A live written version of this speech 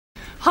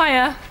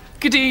Hiya,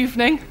 good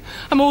evening.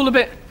 I'm all a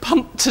bit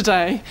pumped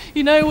today.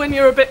 You know when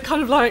you're a bit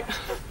kind of like...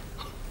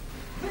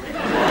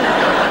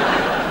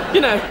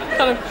 you know,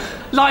 kind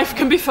of, life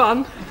can be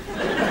fun.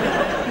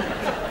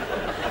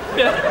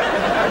 Yeah.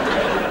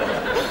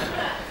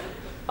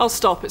 I'll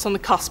stop, it's on the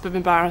cusp of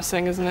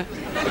embarrassing, isn't it?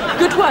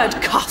 Good word,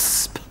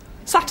 cusp.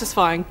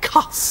 Satisfying,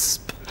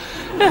 cusp.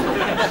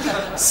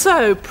 Yeah.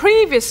 So,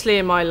 previously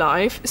in my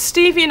life,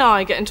 Stevie and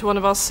I get into one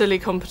of our silly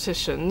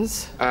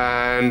competitions.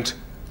 And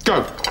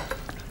go.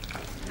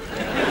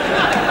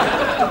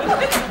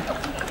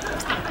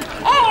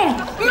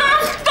 Oh, no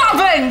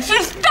stabbing!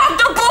 She stabbed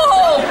the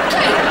ball!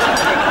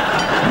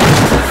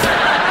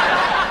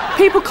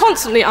 People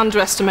constantly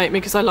underestimate me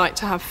because I like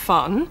to have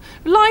fun.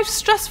 Life's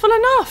stressful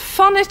enough.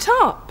 Fun it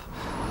up.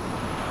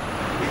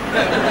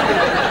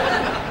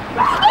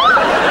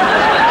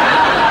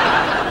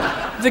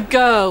 The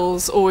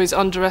girls always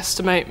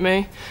underestimate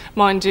me.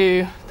 Mind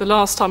you, the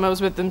last time I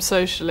was with them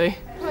socially.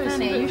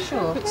 Annie, are you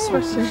sure?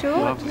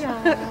 Sure?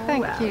 Yeah.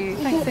 Thank you.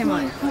 Thanks so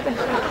much.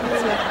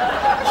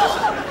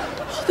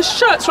 The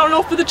shirt's run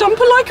off with the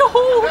jumper like a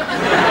hawk.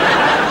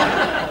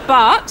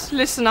 But,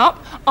 listen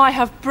up, I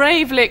have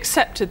bravely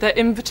accepted their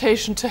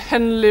invitation to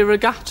Henley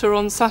Regatta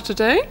on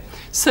Saturday.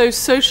 So,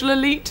 social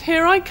elite,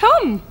 here I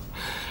come.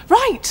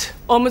 Right,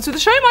 onwards with the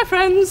show, my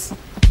friends.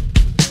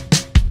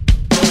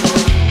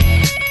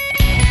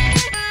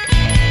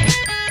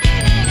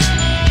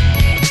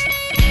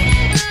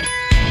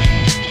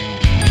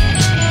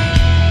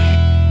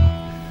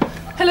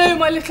 Hello,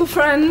 my little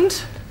friend.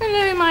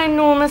 Hello, my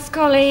enormous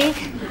colleague.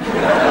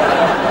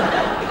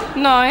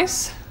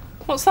 Nice.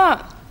 What's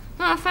that?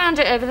 I found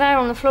it over there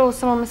on the floor.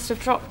 Someone must have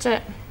dropped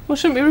it. Well,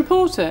 shouldn't we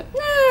report it?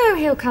 No,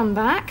 he'll come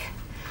back.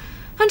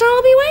 And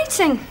I'll be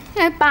waiting.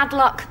 You know, bad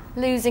luck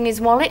losing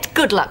his wallet.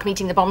 Good luck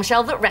meeting the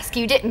bombshell that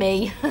rescued it,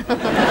 me.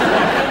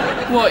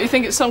 What, you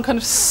think it's some kind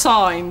of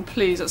sign?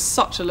 Please, that's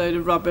such a load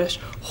of rubbish.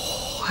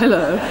 Oh,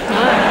 hello. Not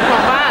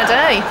bad,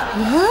 eh?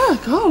 Yeah,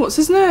 God, what's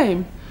his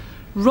name?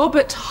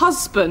 Robert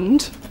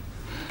Husband.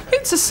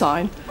 It's a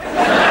sign.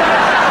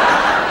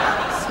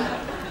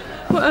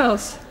 What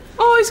else?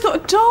 Oh, he's got a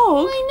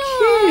dog. I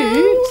know.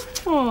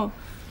 Cute. Oh,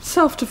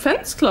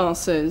 self-defence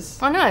classes.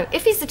 I know.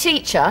 If he's the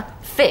teacher,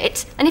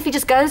 fit, and if he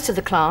just goes to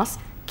the class,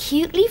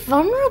 cutely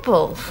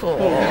vulnerable.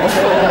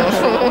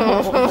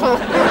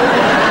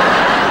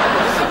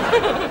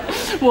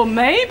 Well,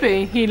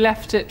 maybe he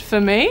left it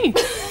for me.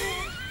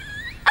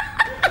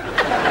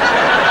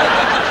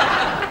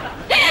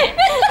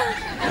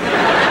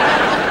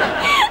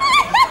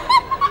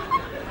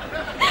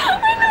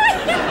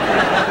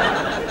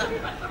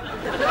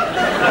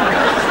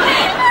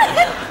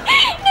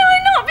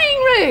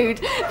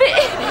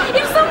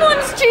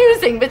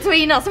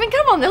 Between us. I mean,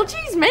 come on, they'll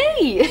choose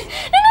me. No,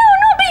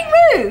 I'm not being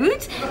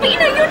rude. But, you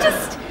know, you're a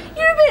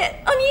bit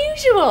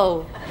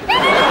unusual. No,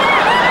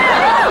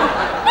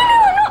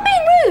 I'm not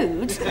being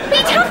rude. But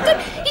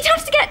you'd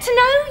have to get to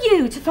know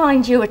you to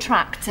find you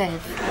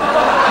attractive.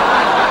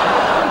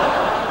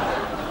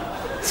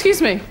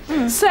 Excuse me.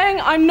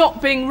 Saying I'm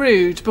not being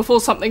rude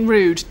before something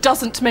rude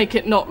doesn't make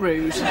it not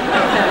rude.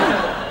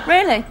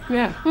 Really?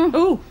 Yeah.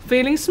 Oh,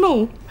 feeling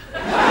small.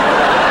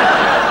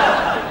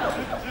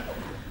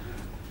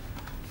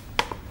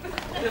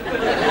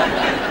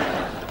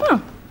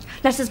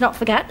 Let us not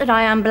forget that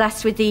I am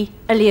blessed with the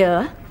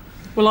allure.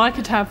 Well, I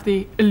could have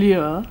the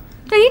allure.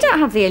 No, you don't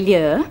have the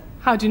allure.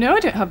 How do you know I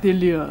don't have the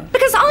allure?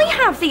 Because I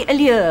have the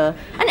allure,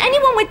 and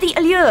anyone with the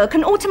allure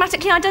can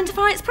automatically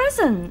identify its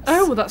presence.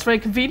 Oh, well, that's very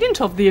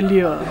convenient of the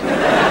allure.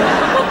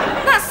 Well,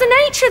 that's the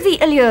nature of the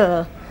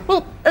allure.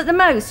 Well, at the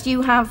most,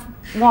 you have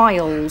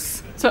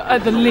wiles. So,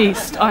 at the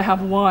least, I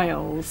have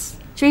wiles.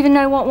 Do you even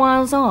know what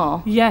wiles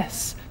are?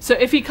 Yes. So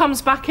if he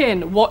comes back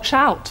in, watch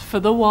out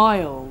for the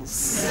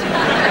wiles.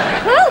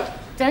 Well,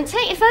 don't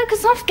take your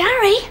focus off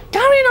Gary.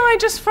 Gary and I are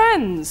just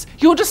friends.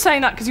 You're just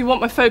saying that because you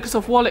want my focus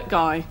off wallet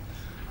guy.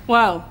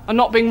 Well, I'm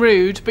not being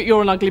rude, but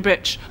you're an ugly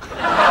bitch.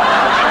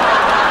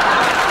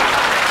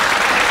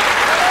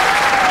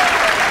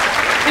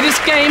 It is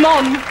game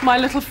on, my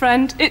little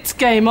friend. It's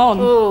game on.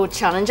 Oh,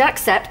 challenge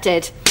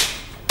accepted.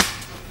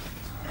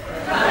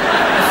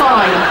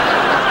 Fine.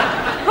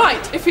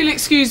 Right, if you'll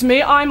excuse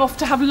me, I'm off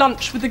to have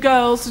lunch with the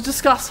girls to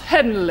discuss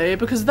Henley,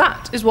 because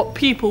that is what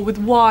people with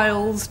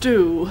wiles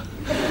do.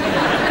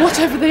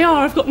 Whatever they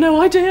are, I've got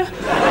no idea.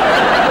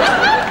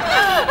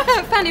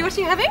 Fanny, what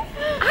are you having?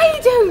 I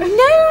don't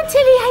know,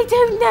 Tilly, I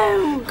don't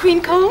know.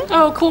 Queen Kong?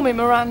 Oh, call me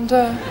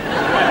Miranda.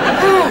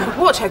 Oh,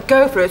 watch her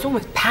go for it. It's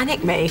almost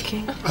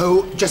panic-making.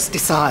 Oh, just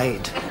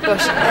decide.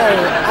 Gosh,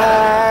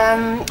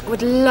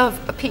 would love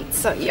a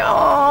pizza.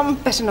 Yum.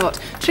 Better not.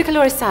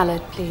 Tricolore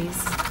salad,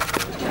 please.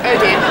 Oh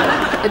dear,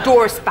 the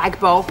door spag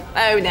bowl.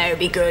 Oh no,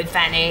 be good,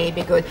 Fanny,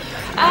 be good.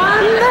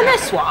 The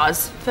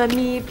Nessoise for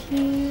me,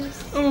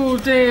 please. Oh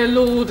dear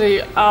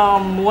lordy,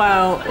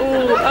 well,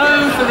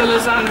 oh for the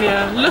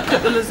lasagna. Look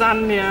at the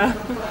lasagna.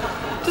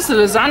 Just the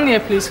lasagna,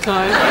 please,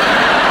 Clive.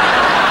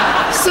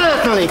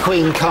 Certainly,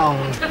 Queen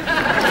Kong.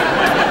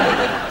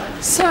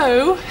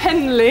 So,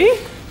 Henley,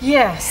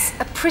 Yes,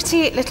 a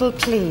pretty little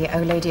plea,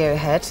 O Lady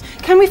O'Head.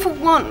 Can we for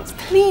once,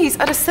 please,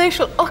 at a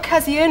social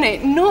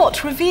occasione,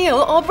 not reveal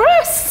our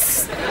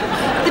breasts?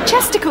 The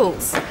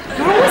chesticles.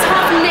 You're always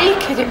half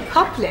naked in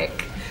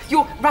public.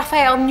 You're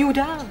Raphael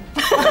Nudal.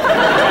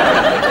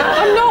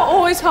 I'm not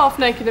always half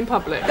naked in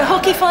public. The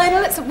hockey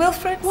final at St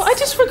Wilfrid's. Well, I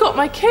just forgot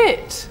my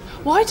kit.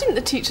 Why didn't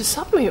the teacher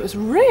sub me? It was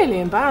really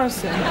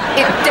embarrassing.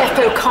 It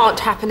defo can't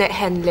happen at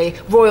Henley.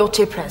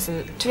 Royalty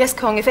present. Yes,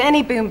 Kong, if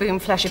any boom boom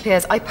flesh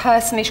appears, I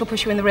personally shall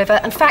push you in the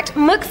river. And fact,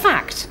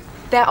 fact,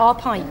 there are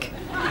pike.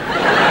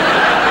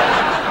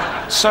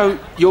 So,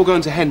 you're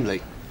going to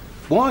Henley?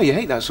 Why? You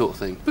hate that sort of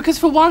thing? Because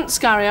for once,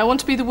 Gary, I want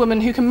to be the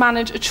woman who can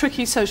manage a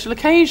tricky social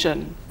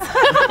occasion.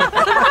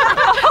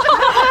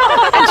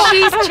 And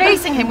she's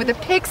chasing him with a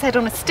pig's head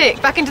on a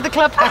stick back into the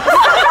clubhouse.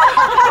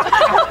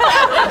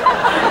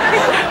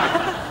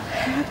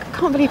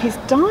 I can't believe he's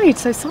died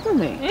so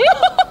suddenly.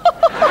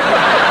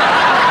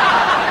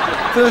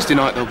 Thursday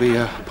night there'll be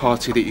a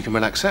party that you can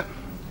relax at.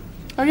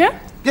 Oh, yeah?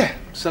 Yeah,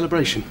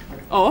 celebration.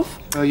 Of?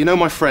 You know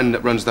my friend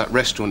that runs that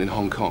restaurant in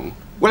Hong Kong?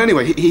 Well,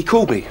 anyway, he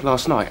called me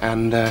last night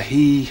and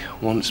he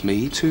wants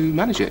me to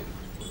manage it.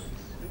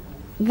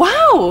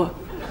 Wow!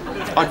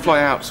 I'd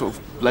fly out sort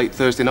of late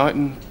Thursday night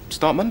and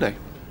start Monday.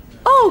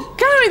 Oh,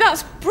 Gary,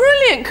 that's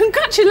brilliant!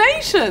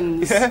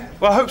 Congratulations! Yeah,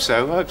 well, I hope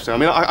so. I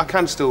mean, I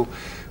can still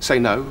say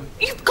no.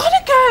 You've got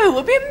to go!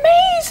 It'll be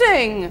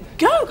amazing!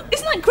 Go!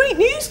 Isn't that great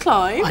news,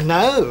 Clive? I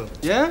know.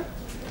 Yeah?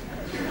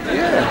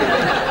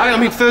 Yeah. I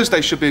mean,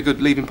 Thursday should be a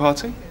good leaving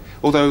party.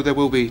 Although there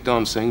will be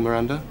dancing,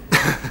 Miranda.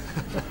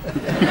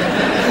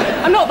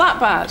 I'm not that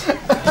bad.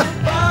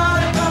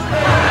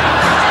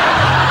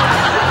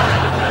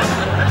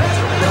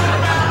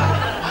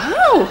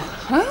 Wow!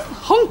 Huh?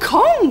 Hong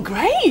Kong,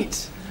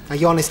 great! Are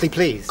you honestly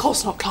pleased? Of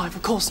course not, Clive,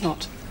 of course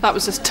not. That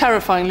was just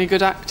terrifyingly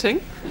good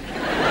acting.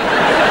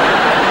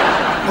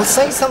 Well,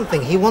 say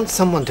something. He wants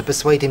someone to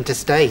persuade him to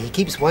stay. He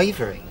keeps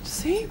wavering.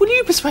 See? Will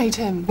you persuade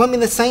him? Won't mean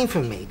the same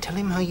from me. Tell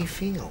him how you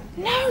feel.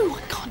 No,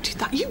 I can't do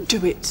that. You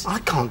do it. I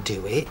can't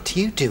do it.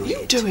 You do it.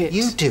 You do it.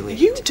 You do it.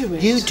 You do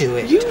it. You do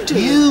it. You do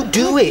it. You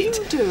do it.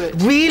 You do it.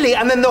 Really?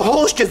 And then the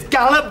horse just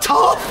galloped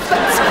off.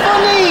 That's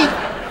funny.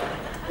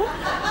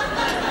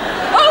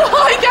 Oh,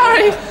 hi,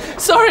 Gary.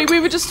 Sorry, we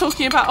were just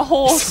talking about a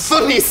horse.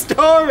 Funny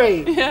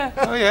story. Yeah.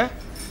 Oh, yeah?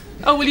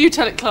 Oh, will you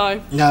tell it,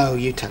 Clive? No,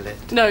 you tell it.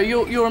 No,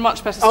 you're a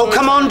much better Oh,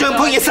 come on, storyteller.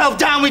 don't put yourself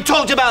down. We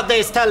talked about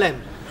this. Tell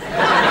him.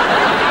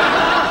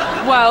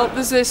 Well,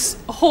 there's this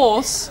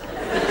horse.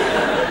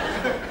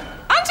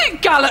 And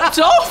it galloped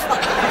off.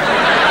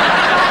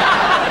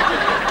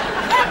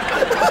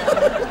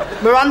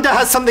 Miranda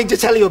has something to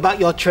tell you about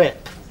your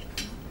trip.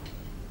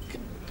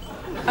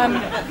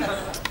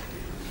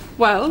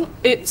 Well,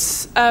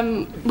 it's,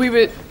 we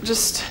were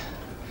just...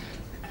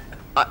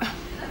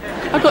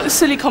 I've got this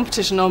silly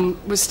competition on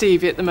with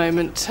Stevie at the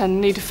moment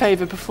and need a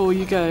favour before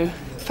you go.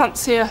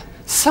 Fancy a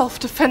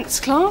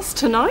self-defence class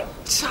tonight?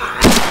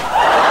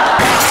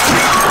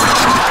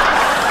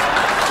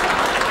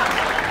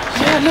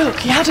 Yeah, look,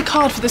 he had a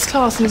card for this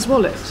class in his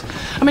wallet.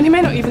 I mean, he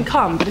may not even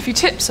come, but if he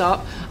tips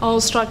up, I'll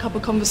strike up a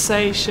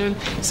conversation,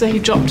 say he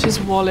dropped his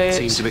wallet.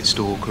 Seems a bit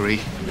stalkery.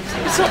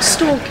 It's not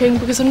stalking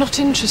because I'm not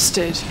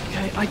interested,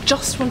 okay? I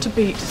just want to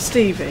beat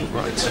Stevie.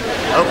 Right.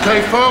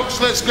 Okay, folks,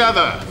 let's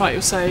gather. Right,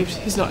 you're saved.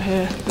 He's not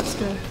here. Let's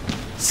go.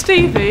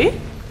 Stevie?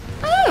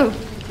 Oh,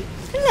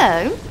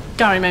 hello.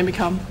 Gary made me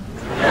come.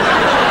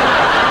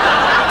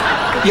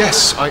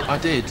 Yes, I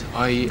did.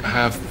 I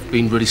have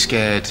been really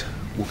scared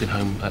walking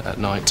home at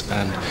night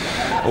and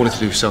I wanted to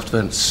do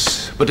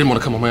self-defence, but didn't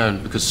want to come on my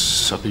own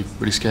because I'd be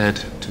really scared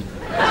to...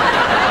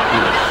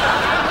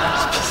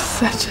 It's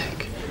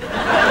pathetic.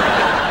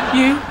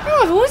 You?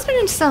 Oh, I've always been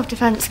into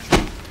self-defence.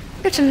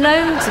 Go to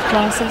loads of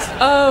classes.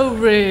 Oh,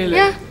 really?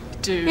 Yeah.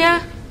 Do you?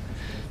 Yeah.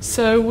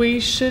 So we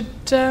should,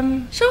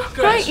 Sure,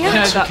 great, yeah.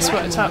 No, that's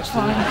worked out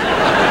fine.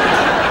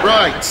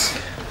 Right.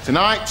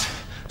 Tonight,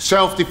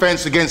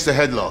 self-defence against a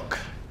headlock.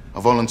 I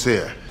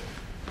volunteer.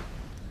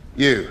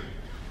 You.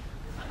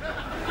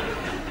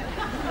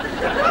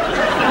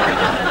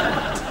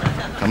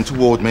 Come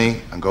toward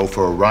me and go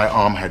for a right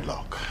arm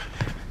headlock.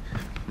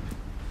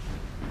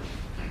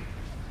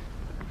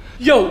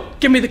 Yo,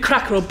 give me the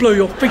cracker, I'll blow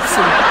your face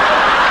in.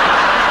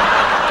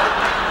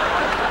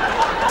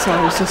 Sorry,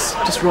 it was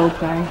just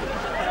role-playing.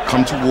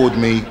 Come toward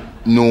me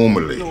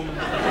normally.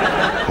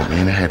 Put me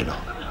in a headlock.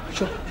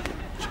 Sure.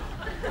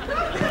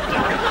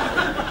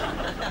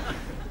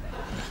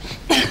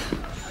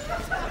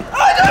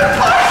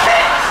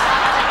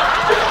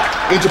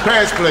 Into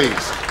pairs,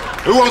 please.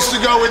 Who wants to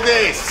go with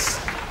this?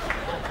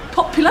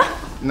 Popular?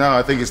 No,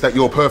 I think it's that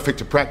you're perfect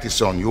to practice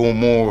on. You're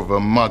more of a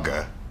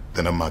mugger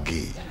than a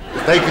muggy.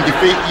 If they can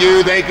defeat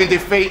you, they can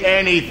defeat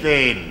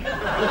anything.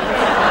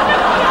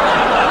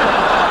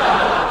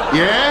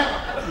 Yeah?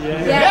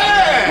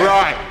 Yeah!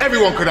 Right,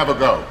 everyone could have a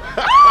go.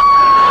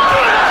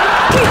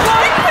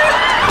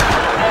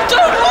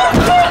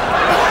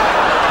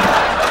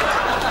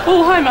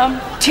 Oh, hi, Mum.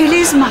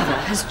 Tilly's mother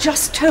has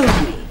just told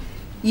me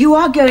you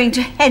are going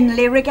to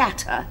Henley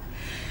Regatta.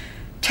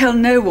 tell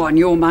no one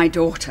you're my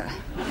daughter.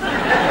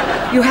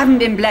 You haven't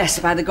been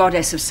blessed by the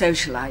goddess of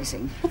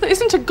socialising. Well, there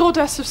isn't a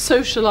goddess of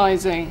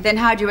socialising. Then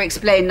how do you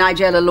explain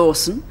Nigella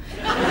Lawson?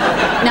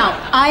 Now,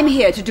 I'm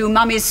here to do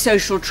Mummy's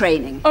social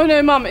training. Oh,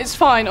 no, Mum, it's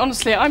fine.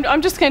 Honestly,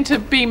 I'm just going to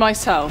be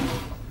myself.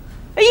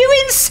 Are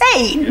you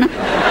insane?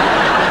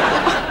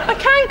 I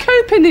can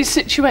cope in these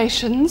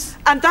situations.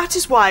 And that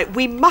is why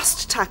we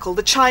must tackle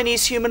the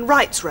Chinese human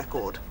rights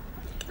record.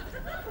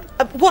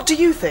 What do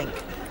you think?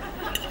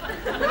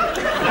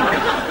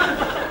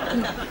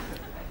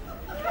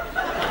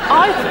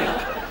 I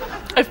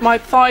think if my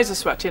thighs are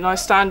sweaty and I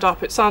stand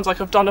up, it sounds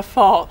like I've done a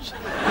fart.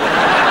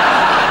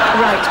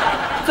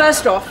 Right.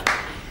 First off,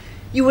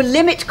 you will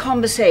limit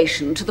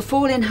conversation to the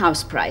fall in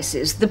house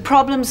prices, the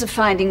problems of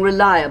finding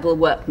reliable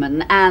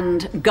workmen,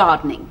 and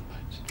gardening.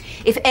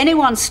 If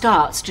anyone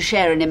starts to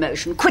share an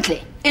emotion,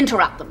 quickly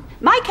interrupt them.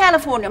 My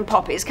Californian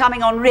poppy is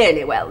coming on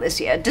really well this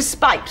year,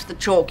 despite the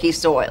chalky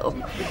soil.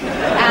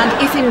 And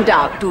if in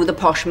doubt, do the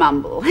posh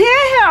mumble.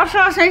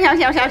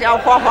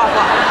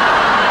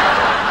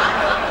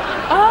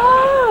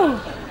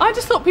 Oh, I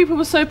just thought people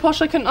were so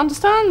posh I couldn't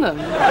understand them.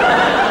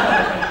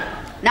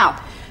 Now,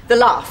 the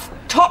laugh.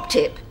 Top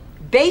tip,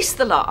 base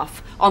the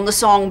laugh on the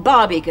song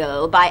Barbie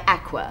Girl by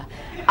Aqua.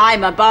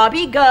 I'm a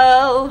Barbie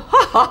girl.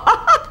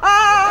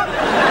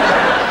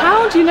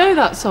 How do you know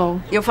that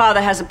song? Your father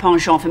has a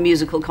penchant for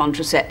musical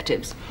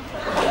contraceptives.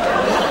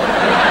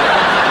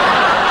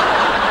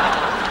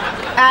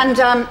 And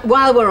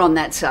while we're on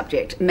that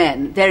subject,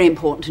 men, very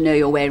important to know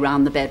your way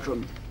around the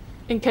bedroom.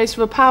 In case of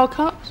a power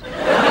cut?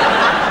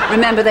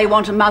 Remember, they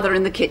want a mother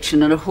in the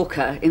kitchen and a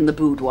hooker in the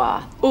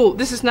boudoir. Oh,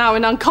 this is now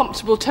in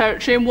uncomfortable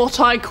territory and what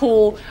I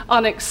call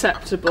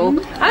unacceptable.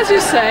 As you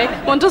say,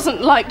 one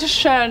doesn't like to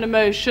share an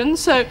emotion,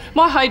 so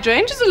my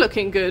hydrangeas are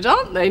looking good,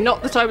 aren't they?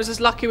 Not that I was as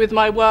lucky with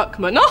my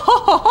workmen.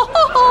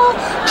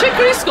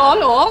 Chicory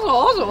scone.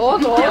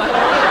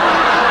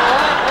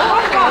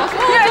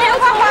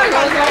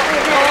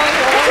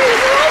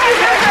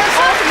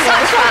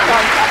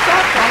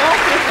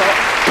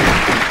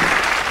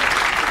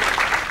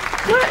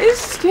 Where is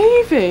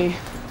Stevie?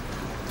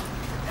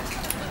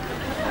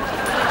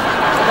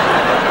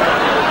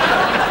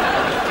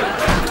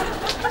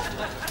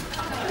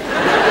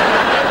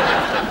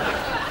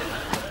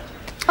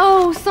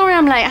 Oh, sorry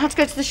I'm late. I had to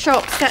go to the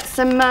shops, get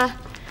some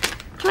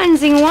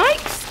cleansing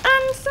wipes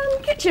and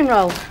some kitchen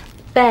roll.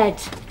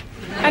 Bed.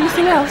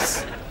 Anything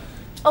else?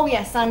 Oh,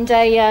 yes, and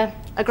a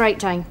Great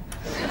Dane.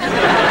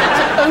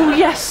 Oh,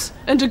 yes,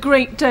 and a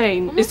Great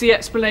Dane is the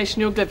explanation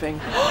you're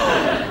giving.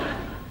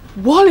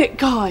 Wallet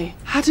guy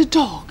had a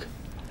dog.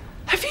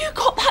 Have you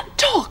got that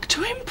dog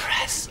to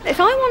impress?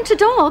 If I want a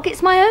dog,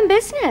 it's my own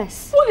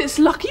business. Well, it's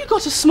lucky you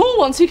got a small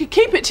one so you could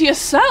keep it to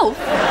yourself.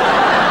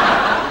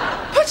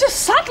 Put a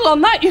saddle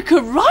on that, you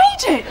could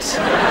ride it.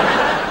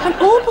 And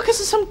all because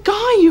of some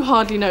guy you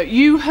hardly know.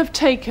 You have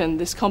taken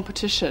this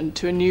competition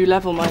to a new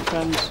level, my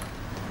friend.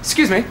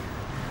 Excuse me.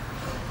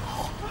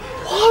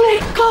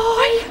 Wallet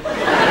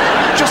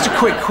guy? Just a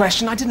quick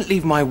question. I didn't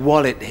leave my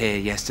wallet here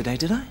yesterday,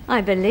 did I?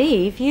 I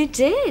believe you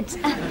did.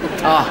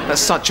 Ah,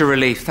 that's such a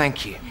relief.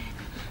 Thank you.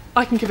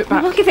 I can give it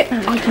back. I'll give it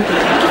back. I can give it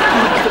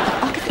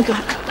back. I'll give it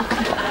back.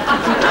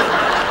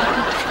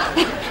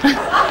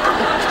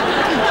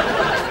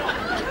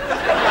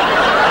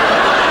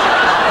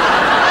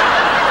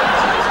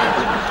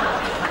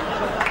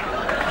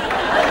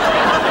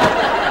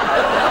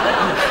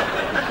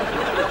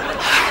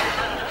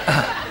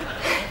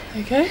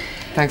 Okay.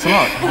 Thanks a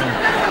lot.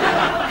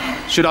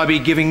 Should I be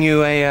giving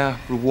you a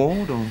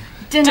reward or?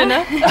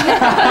 Dinner?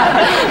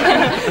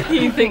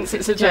 He thinks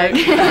it's a joke.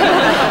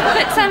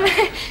 But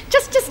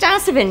just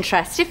out of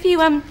interest, if you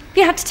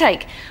had to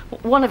take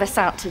one of us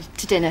out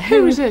to dinner,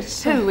 who is it?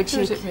 Who would you?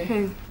 Who is it be?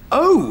 Who?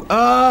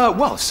 Oh,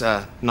 well, it's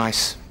a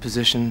nice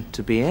position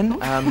to be in.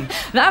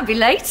 That'd be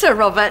later,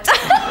 Robert.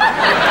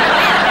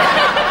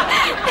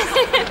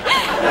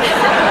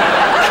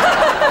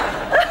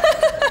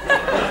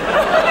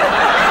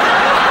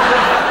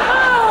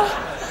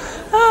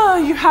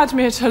 You had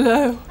me at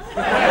hello.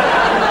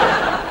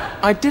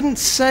 I didn't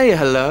say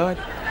hello.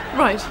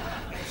 Right.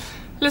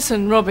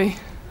 Listen,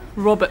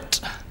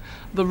 Robert,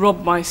 the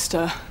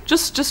Robmeister.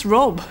 Just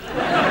Rob.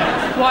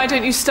 Why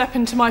don't you step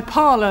into my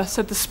parlour,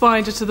 said the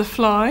spider to the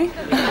fly.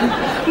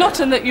 Not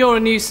in that you're a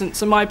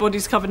nuisance and my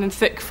body's covered in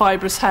thick,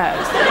 fibrous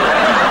hairs.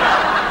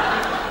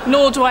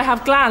 Nor do I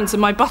have glands in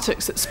my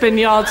buttocks that spin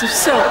yards of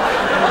silk.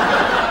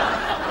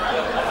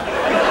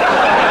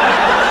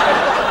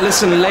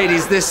 Listen,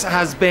 ladies, this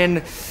has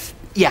been...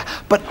 Yeah,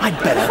 but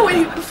I'd better...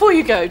 Before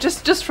you go,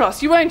 just for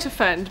us, you won't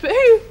offend, but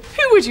who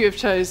would you have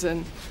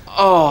chosen?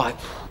 Oh,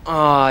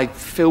 I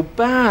feel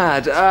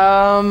bad.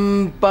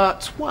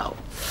 But, well...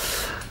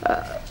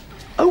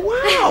 oh,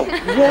 wow,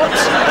 what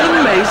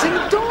an amazing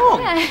dog.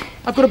 Yeah.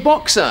 I've got a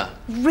boxer.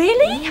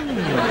 Really?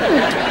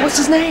 What's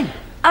his name?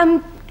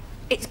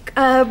 It's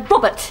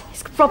Robert.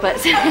 It's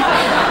Robert.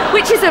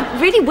 Which is a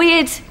really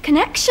weird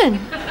connection.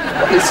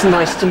 It's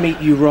nice to meet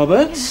you,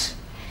 Robert.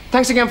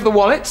 Thanks again for the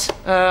wallet.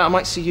 I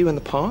might see you in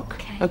the park.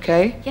 Okay.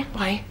 Okay? Yeah.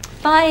 Bye.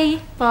 Bye.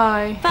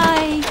 Bye.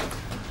 Bye.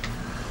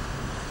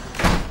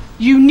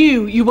 You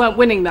knew you weren't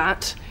winning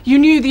that. You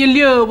knew the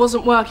allure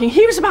wasn't working.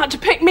 He was about to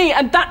pick me,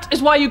 and that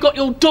is why you got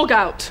your dog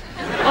out.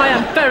 I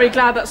am very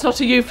glad that's not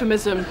a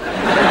euphemism.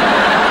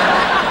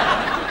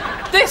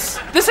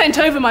 This ain't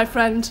over, my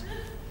friend.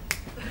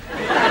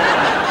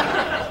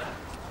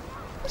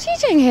 What are you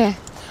doing here?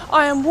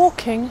 I am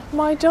walking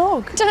my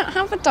dog. You don't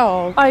have a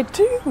dog. I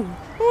do.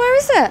 Where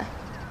is it?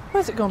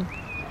 Where's it gone?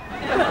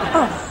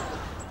 Oh.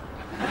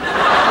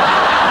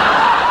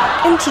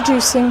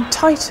 Introducing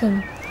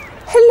Titan.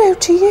 Hello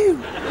to you.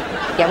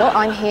 Yeah, well,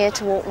 I'm here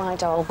to walk my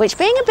dog, which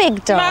being a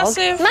big dog...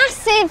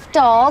 Massive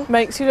dog...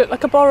 makes you look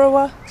like a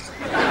borrower.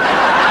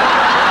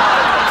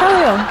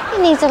 Carry on.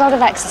 He needs a lot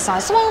of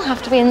exercise, so I'll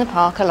have to be in the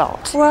park a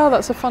lot. Well,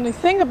 that's a funny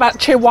thing about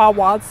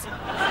chihuahuas.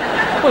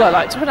 Well, I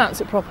like to pronounce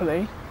it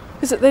properly.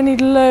 Is that they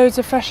need loads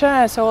of fresh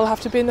air, so I'll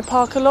have to be in the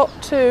park a lot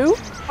too.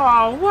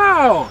 Oh,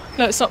 wow.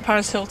 No, it's not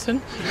Paris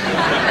Hilton.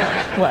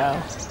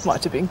 Well,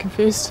 might have been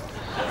confused.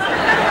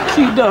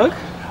 Cute dog.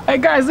 Hey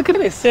guys, look at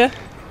this. Yeah.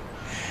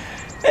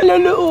 Hello,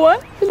 little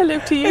one. Hello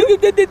to you.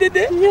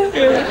 Yeah.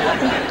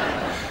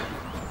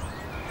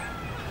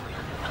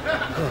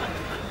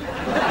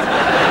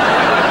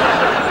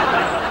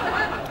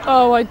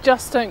 Oh, I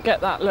just don't get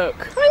that look.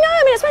 I know,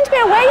 I mean, it's meant to be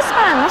a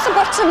waistband, not a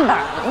bottom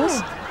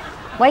band.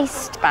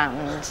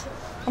 Waistband.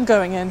 I'm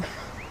going in.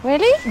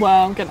 Really?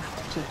 Well, I'm going to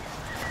have to.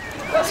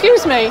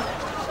 Excuse me.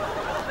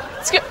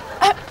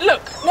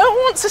 Look, no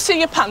one wants to see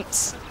your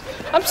pants.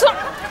 I'm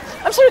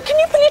sorry, can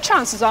you pull your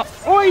trousers up?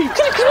 Oi!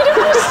 Can you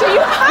want to see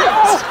your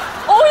pants?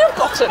 Or your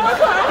bottom?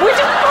 We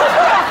just...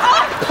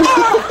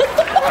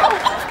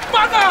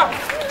 Mother!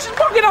 She's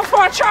mugging off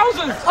my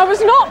trousers! I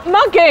was not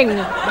mugging!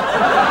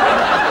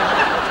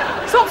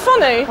 It's not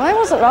funny. I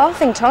wasn't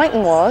laughing,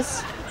 Titan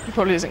was. He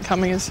probably isn't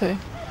coming, is he?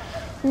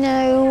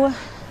 No.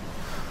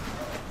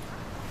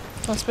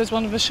 I suppose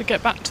one of us should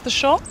get back to the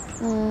shop.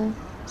 Well,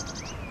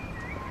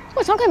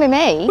 it's not going to be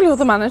me. Well, you're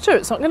the manager,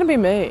 it's not going to be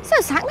me. So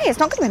exactly, it's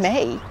not going to be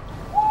me.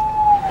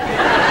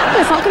 Well,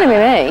 it's not going to be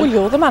me. Well,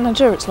 you're the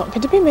manager, it's not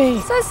going to be me.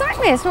 So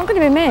exactly, it's not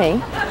going to be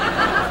me.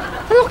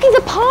 We're locking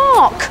the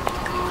park.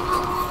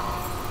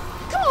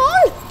 Come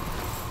on.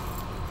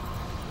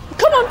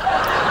 Come on.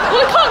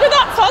 Well, it can't go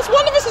that fast.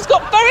 One of us has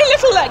got very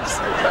little legs.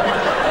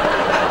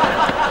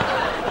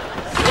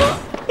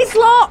 It's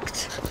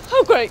locked.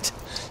 Oh, great.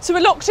 So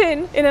we're locked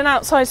in an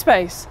outside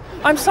space.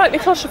 I'm slightly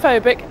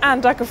claustrophobic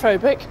and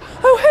agoraphobic.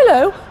 Oh,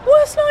 hello.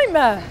 Worst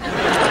nightmare.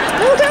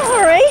 Oh, don't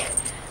worry.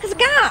 There's a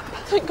gap.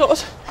 Thank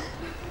God.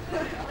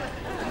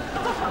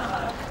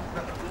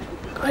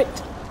 Great.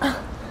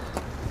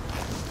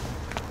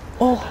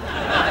 Oh.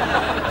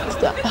 Is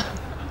that...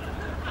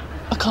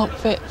 I can't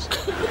fit.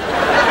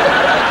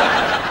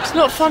 It's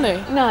not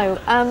funny. No.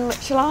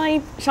 Shall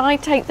I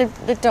take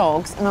the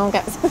dogs and I'll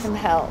get some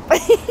help?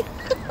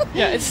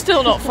 Yeah, it's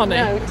still not funny.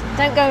 No,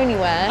 don't go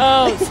anywhere.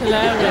 Oh, it's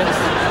hilarious.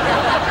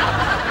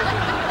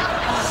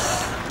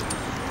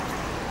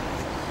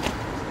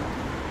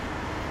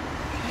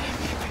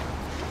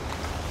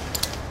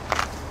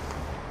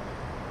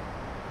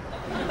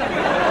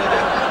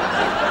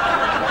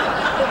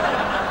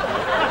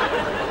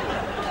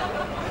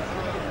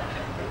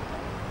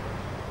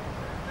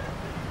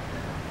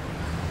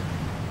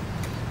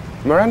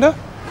 Miranda?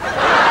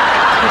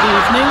 Good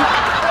evening.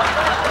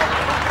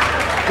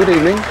 Good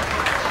evening.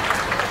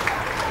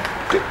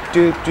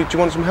 Do you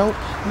want some help?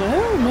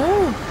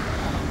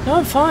 No,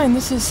 I'm fine.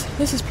 This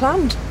is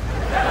planned.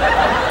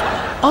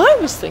 I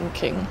was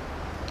thinking,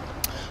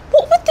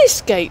 what would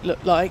this gate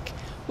look like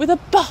with a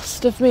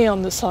bust of me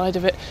on the side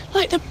of it,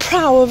 like the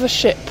prow of a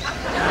ship?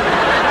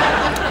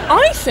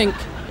 I think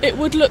it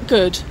would look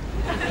good,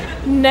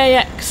 nay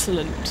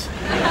excellent.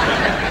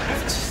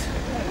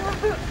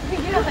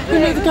 You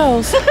know the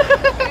girls?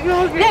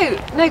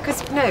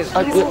 No.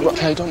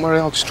 Okay, don't worry,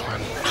 I'll just try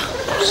and...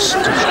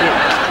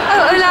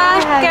 Oh,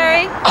 hola,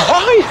 Gary.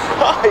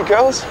 Hi,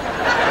 girls.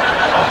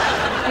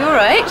 You all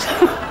right?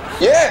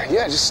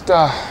 Yeah, just,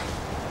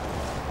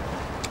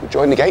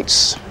 enjoying the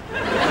gates.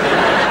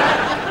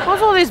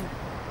 What's all this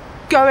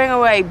going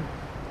away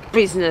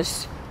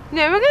business?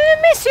 No, we're going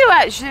to miss you,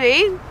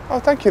 actually. Oh,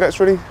 thank you, that's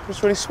really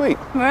sweet.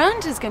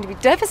 Miranda's going to be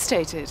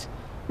devastated.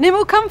 No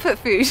more comfort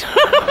food.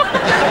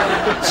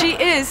 She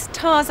is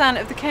Tarzan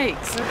of the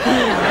cakes.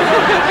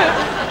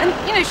 And,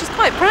 she's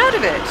quite proud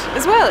of it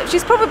as well.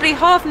 She's probably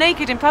half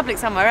naked in public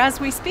somewhere as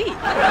we speak.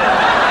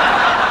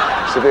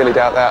 Severely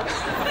doubt that.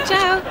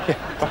 Ciao. Yeah,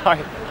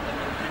 bye.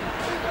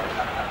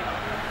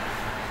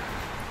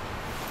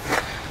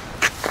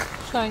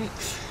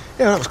 Thanks.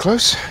 Yeah, that was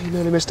close. You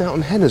nearly missed out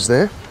on hennas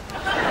there.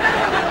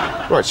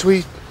 Right, shall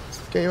we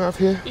get you out of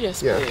here?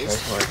 Yes, yeah, please.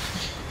 Okay,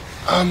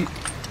 right.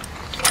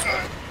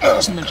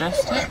 That's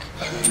majestic.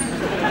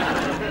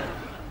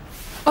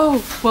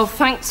 Oh, well,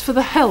 thanks for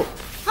the help.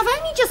 I've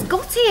only just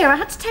got here. I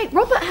had to take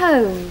Robert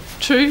home.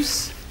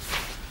 Truce.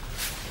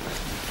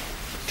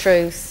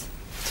 Truth.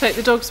 Take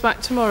the dogs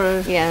back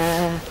tomorrow.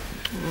 Yeah.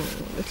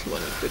 Little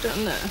one will go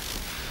down there.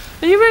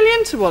 Are you really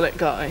into Wallet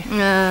Guy?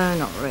 No,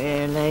 not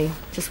really.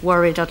 Just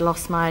worried I'd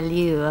lost my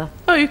allure.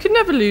 Oh, you can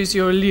never lose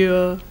your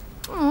allure.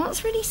 Oh,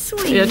 that's really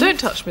sweet. Yeah, don't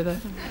touch me, though.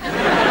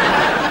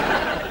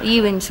 Are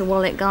you into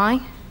Wallet Guy?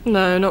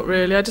 No, not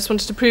really. I just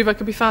wanted to prove I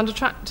could be found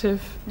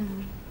attractive.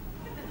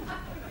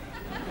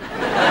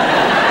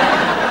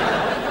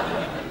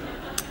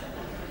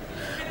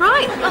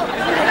 Right, well,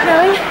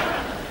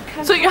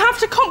 going. So you have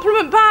to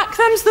compliment back,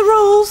 them's the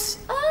rules.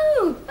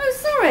 Oh,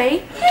 sorry.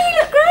 Yeah, you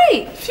look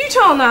great.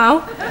 Futile now.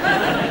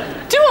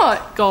 Do I?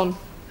 Gone.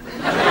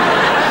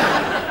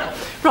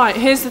 Right,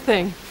 here's the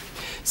thing.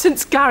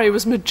 Since Gary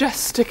was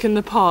majestic in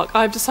the park,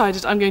 I've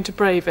decided I'm going to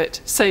brave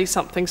it, say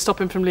something,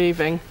 stop him from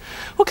leaving.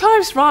 Well,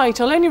 Clive's right.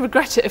 I'll only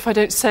regret it if I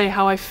don't say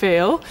how I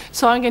feel.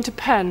 So I'm going to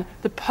pen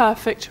the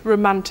perfect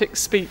romantic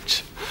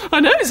speech. I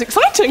know, it's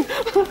exciting.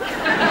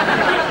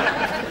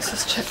 Let's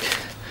just check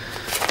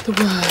the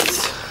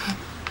words.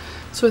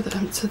 So that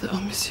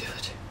I'll miss you.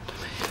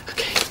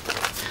 Okay.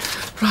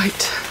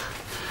 Right.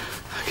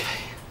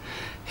 Okay.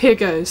 Here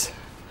goes.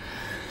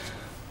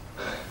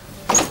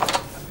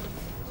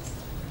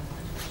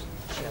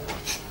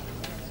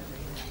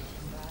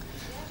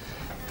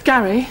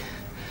 Gary,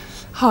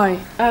 hi.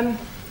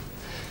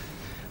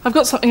 I've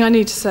got something I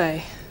need to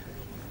say.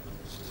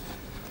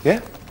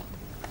 Yeah?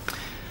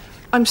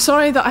 I'm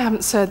sorry that I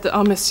haven't said that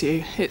I'll miss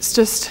you. It's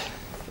just,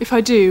 if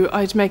I do,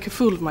 I'd make a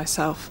fool of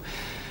myself.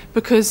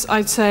 Because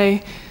I'd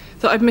say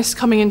that I've missed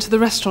coming into the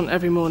restaurant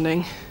every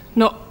morning.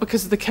 Not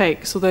because of the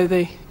cakes, although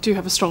they do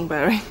have a strong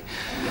bearing.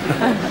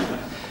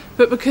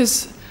 But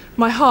because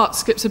my heart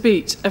skips a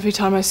beat every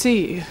time I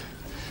see you.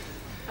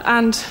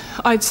 And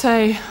I'd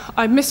say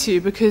I miss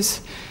you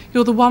because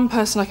you're the one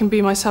person I can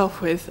be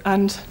myself with,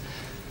 and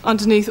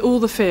underneath all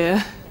the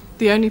fear,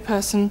 the only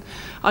person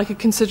I could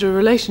consider a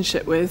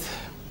relationship with,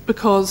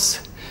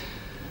 because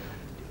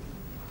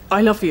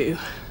I love you.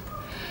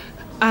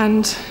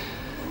 And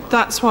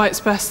that's why it's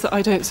best that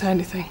I don't say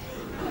anything.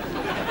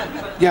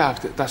 Yeah,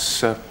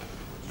 that's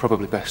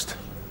probably best.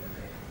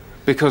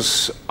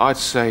 Because I'd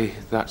say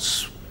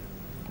that's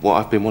what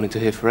I've been wanting to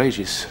hear for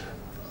ages.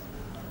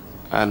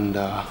 And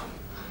I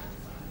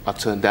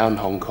turned down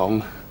Hong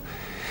Kong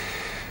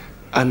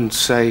and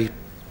say,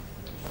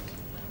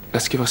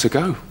 let's give us a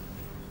go.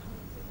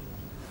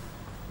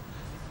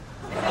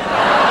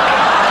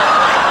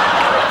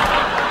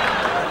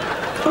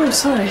 Oh,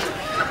 sorry.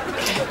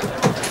 Okay.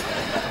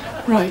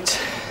 Right,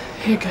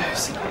 here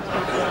goes.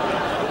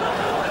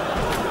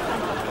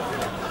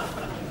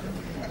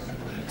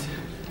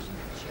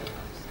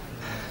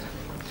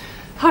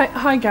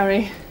 Hi,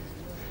 Gary.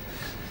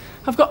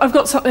 I've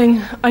got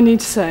something I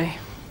need to say.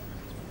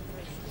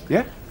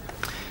 Yeah?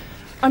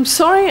 I'm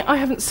sorry I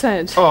haven't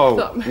said. Oh,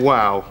 that...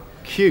 wow.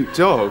 Cute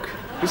dog.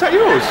 Is that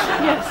yours?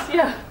 Yes,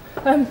 yeah.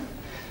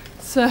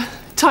 It's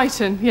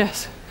Titan,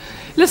 yes.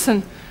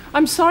 Listen,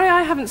 I'm sorry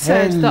I haven't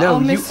said that I'll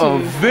miss you. You are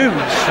very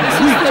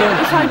sweet.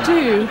 If I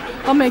do,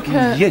 I'll make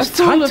a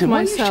fool Titan, of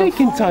myself. Why are you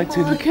shaking,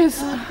 Titan?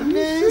 Because...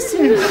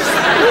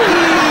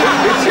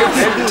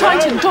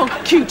 Titan, dog,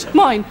 cute,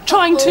 mine,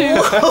 trying to... Be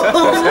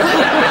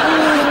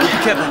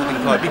careful,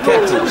 Clive, be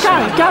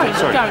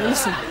careful. Gary,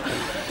 listen.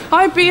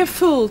 I'd be a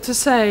fool to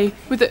say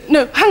with it...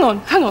 No, hang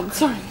on,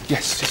 sorry.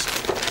 Yes, just...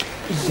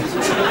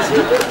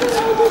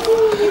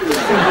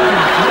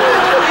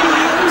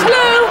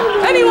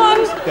 Hello?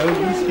 Anyone?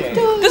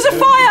 There's a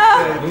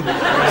fire!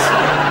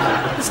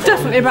 It's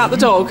definitely about the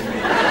dog.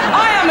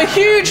 I am a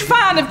huge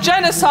fan of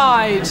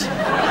genocide.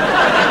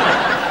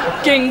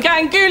 Ging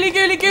gang gooly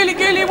gooly gooly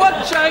gooly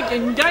watcha,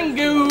 ging gang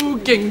goo,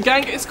 ging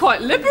gang. It's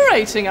quite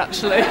liberating,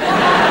 actually.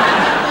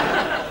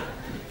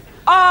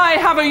 I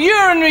have a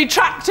urinary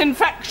tract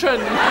infection.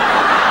 Why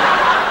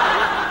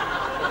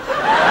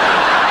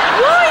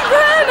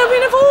then? I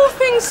mean, of all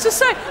things to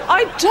say,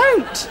 I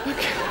don't.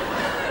 Okay.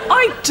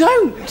 I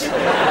don't.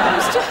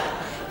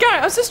 Gary,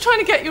 I was just trying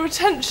to get your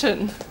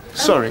attention.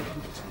 Sorry.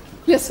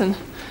 Listen,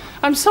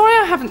 I'm sorry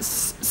I haven't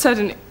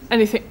said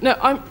anything. No,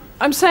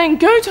 I'm saying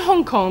go to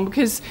Hong Kong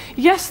because,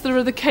 yes, there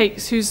are the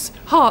cakes whose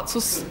hearts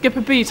will skip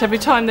a beat every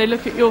time they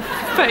look at your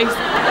face.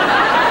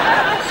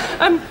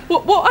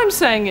 What I'm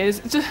saying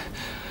is,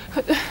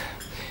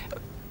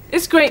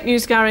 it's great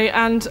news, Gary,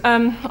 and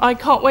I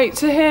can't wait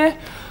to hear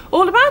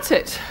all about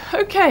it.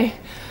 Okay,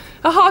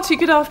 a hearty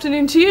good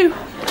afternoon to you.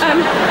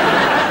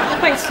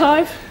 Thanks,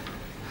 Clive.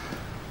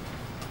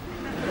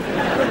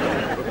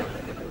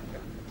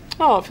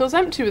 Oh, it feels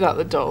empty without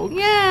the dog.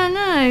 Yeah,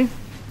 no.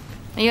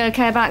 Are you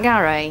okay about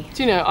Gary?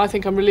 Do you know, I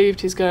think I'm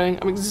relieved he's going.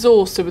 I'm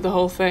exhausted with the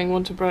whole thing,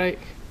 want a break.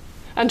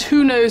 And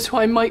who knows who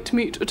I might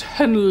meet at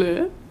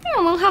Henley. Yeah,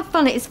 we'll have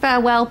fun at his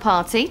farewell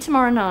party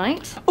tomorrow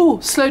night. Oh,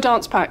 slow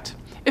dance pact.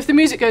 If the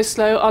music goes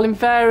slow, I'll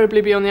invariably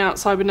be on the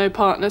outside with no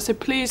partner, so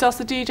please ask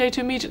the DJ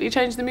to immediately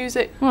change the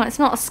music. Well, it's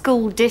not a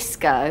school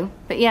disco,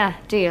 but yeah,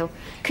 deal.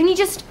 Can you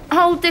just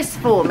hold this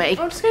for me?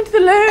 I'm just going to the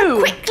loo.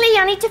 Quickly,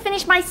 I need to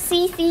finish my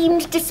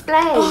sea-themed display.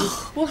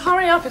 Oh, well,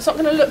 hurry up. It's not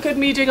going to look good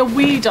me doing a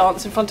wee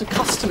dance in front of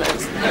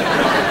customers.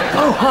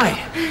 Oh,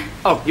 hi.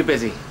 Oh, you're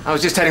busy. I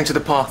was just heading to the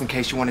park in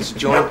case you wanted to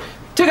join.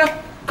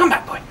 Tigger, come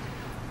back, boy.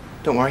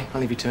 Don't worry, I'll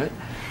leave you to it.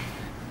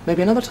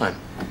 Maybe another time.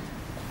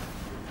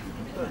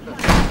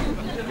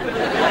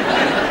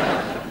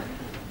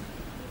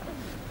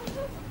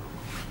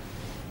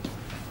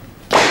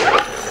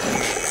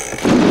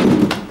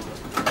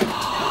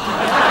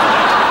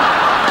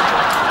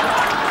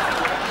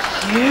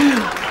 You.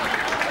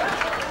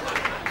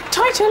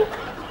 Titan,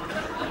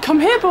 come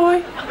here,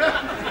 boy.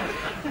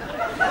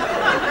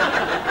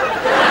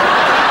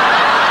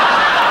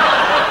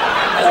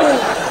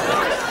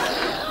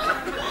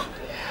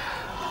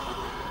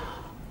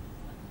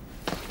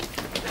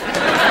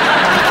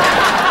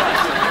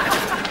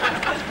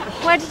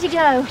 Where did he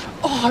go?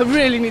 Oh, I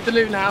really need the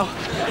loo now.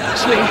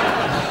 Actually,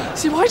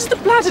 see, why does the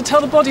bladder tell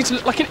the body to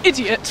look like an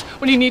idiot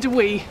when you need a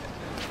wee?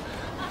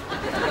 I'm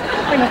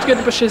gonna have to go to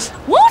the bushes.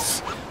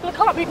 What? Well, I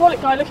can't be wallet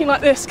guy looking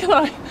like this, can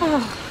I?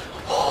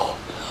 Oh,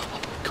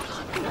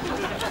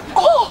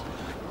 oh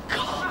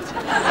God.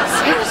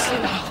 Seriously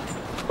now.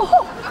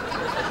 Oh,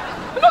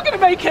 I'm not gonna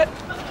make it.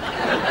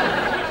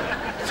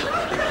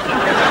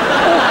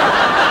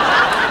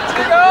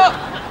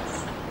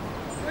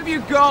 Where have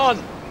you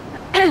gone?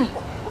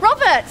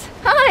 Robert,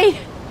 hi.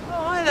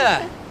 Oh, hi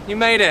there. You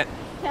made it.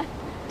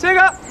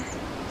 Tigger!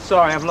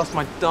 Sorry, I've lost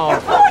my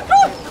dog. Oh my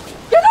God!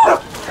 Get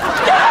off!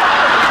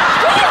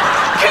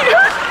 Can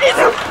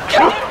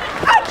you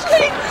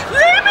actually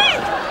leave me?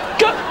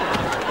 Go.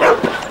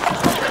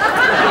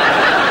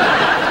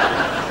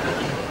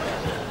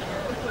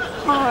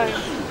 Hi.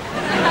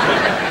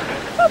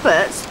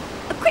 Robert,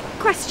 a quick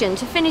question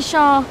to finish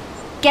our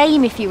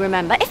game, if you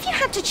remember. If you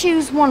had to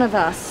choose one of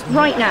us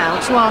right now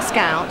to ask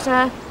out,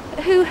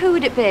 who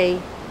would it be?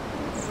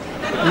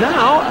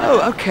 Now?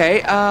 Oh,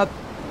 okay.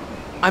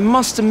 I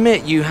must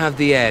admit you have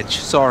the edge.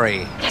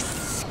 Sorry.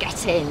 Yes,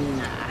 get in.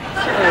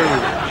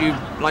 Oh, would you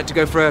like to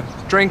go for a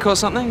drink or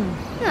something?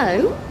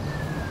 No.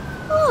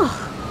 Oh,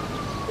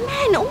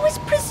 men always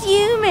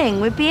presuming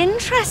we'd be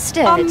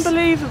interested.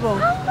 Unbelievable.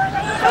 No.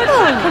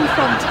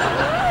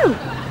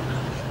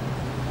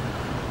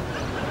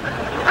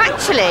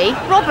 Actually,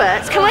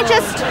 Robert, can I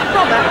just...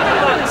 Robert.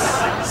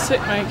 That's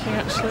sick making,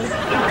 actually.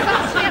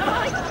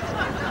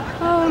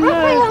 Oh, no.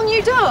 Halfway along,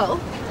 you doll.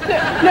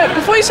 No,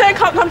 before you say I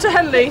can't come to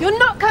Henley. You're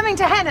not coming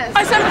to Henna's.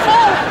 I said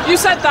before you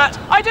said that.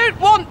 I don't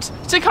want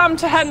to come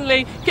to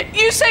Henley.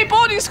 You say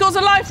boarding school's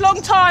a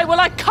lifelong tie. Well,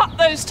 I cut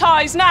those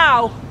ties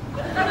now.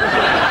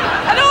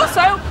 And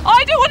also,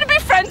 I don't want to be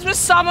friends with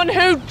someone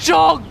who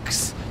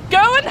jogs.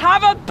 Go and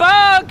have a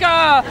burger.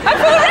 And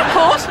for the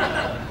record,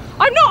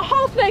 I'm not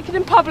half naked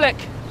in public.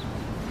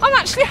 I'm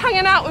actually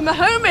hanging out with my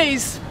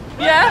homies.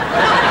 Yeah?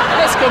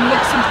 Let's go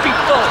meet some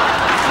people.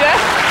 Yeah?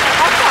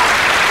 Have fun.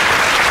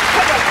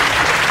 Come on.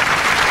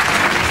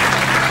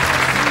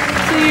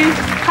 See you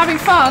having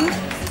fun?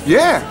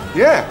 Yeah.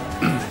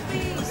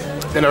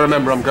 Then I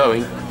remember I'm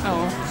going.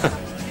 Oh.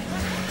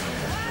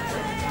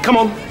 Come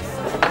on.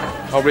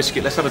 I'll risk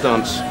it. Let's have a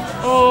dance.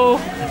 Oh.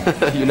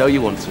 You know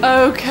you want to.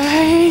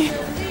 Okay.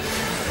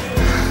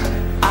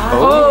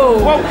 Oh.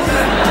 Whoa.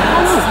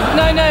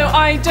 No,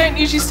 I don't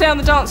usually stay on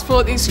the dance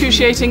floor at the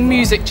excruciating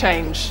music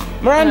change.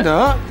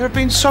 Miranda, there have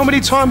been so many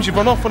times you've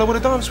run off when I would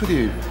have danced with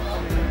you.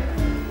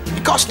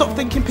 You've got to stop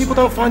thinking people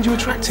don't find you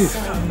attractive.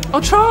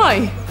 I'll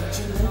try.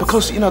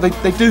 Because, you know,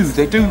 they do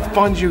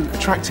find you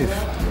attractive.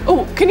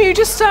 Oh, can you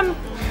just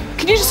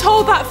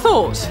hold that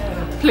thought,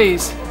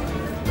 please?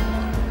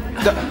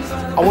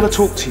 I want to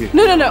talk to you.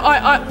 No,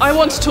 I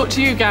want to talk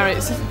to you, Gary.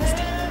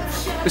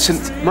 Listen,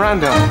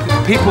 Miranda,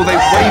 people, they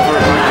waver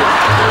at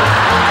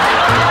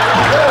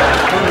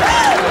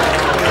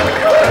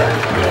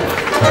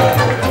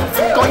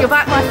Got your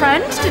back, my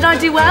friend. Did I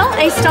do well?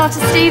 A-star to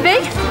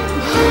Stevie?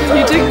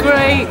 You did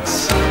great.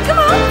 Come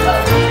on.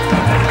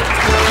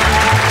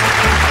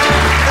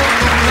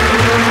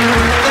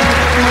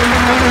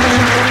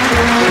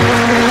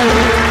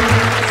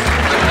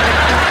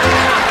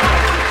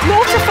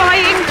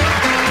 Mortifying.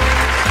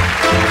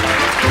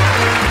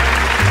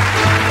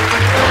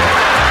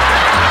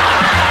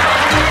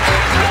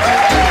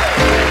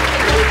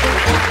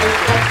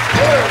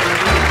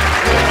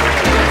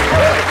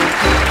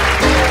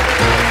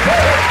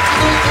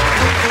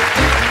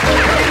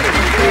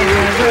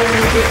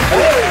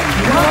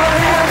 What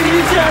have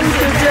you done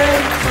today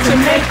to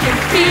make you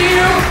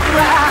feel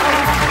proud?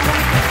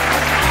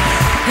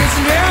 It's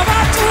never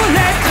too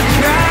late to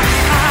try.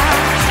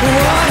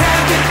 What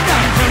have you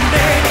done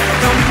today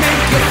to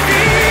make you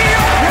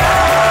feel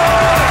proud?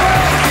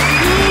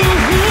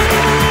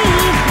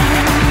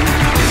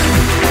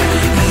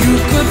 You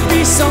could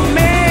be so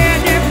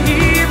many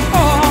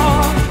people.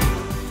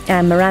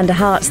 And Miranda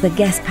Hart's the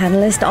guest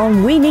panellist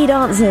on We Need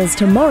Answers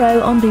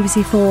tomorrow on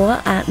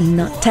BBC4 at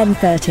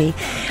 10:30.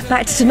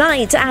 Back to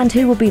tonight and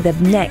who will be the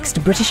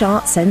next British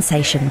art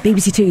sensation.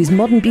 BBC Two's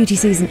Modern Beauty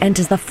season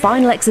enters the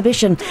final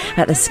exhibition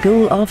at the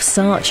School of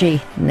Saatchi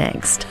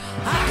next.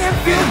 I can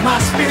feel my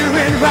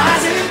spirit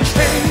rising.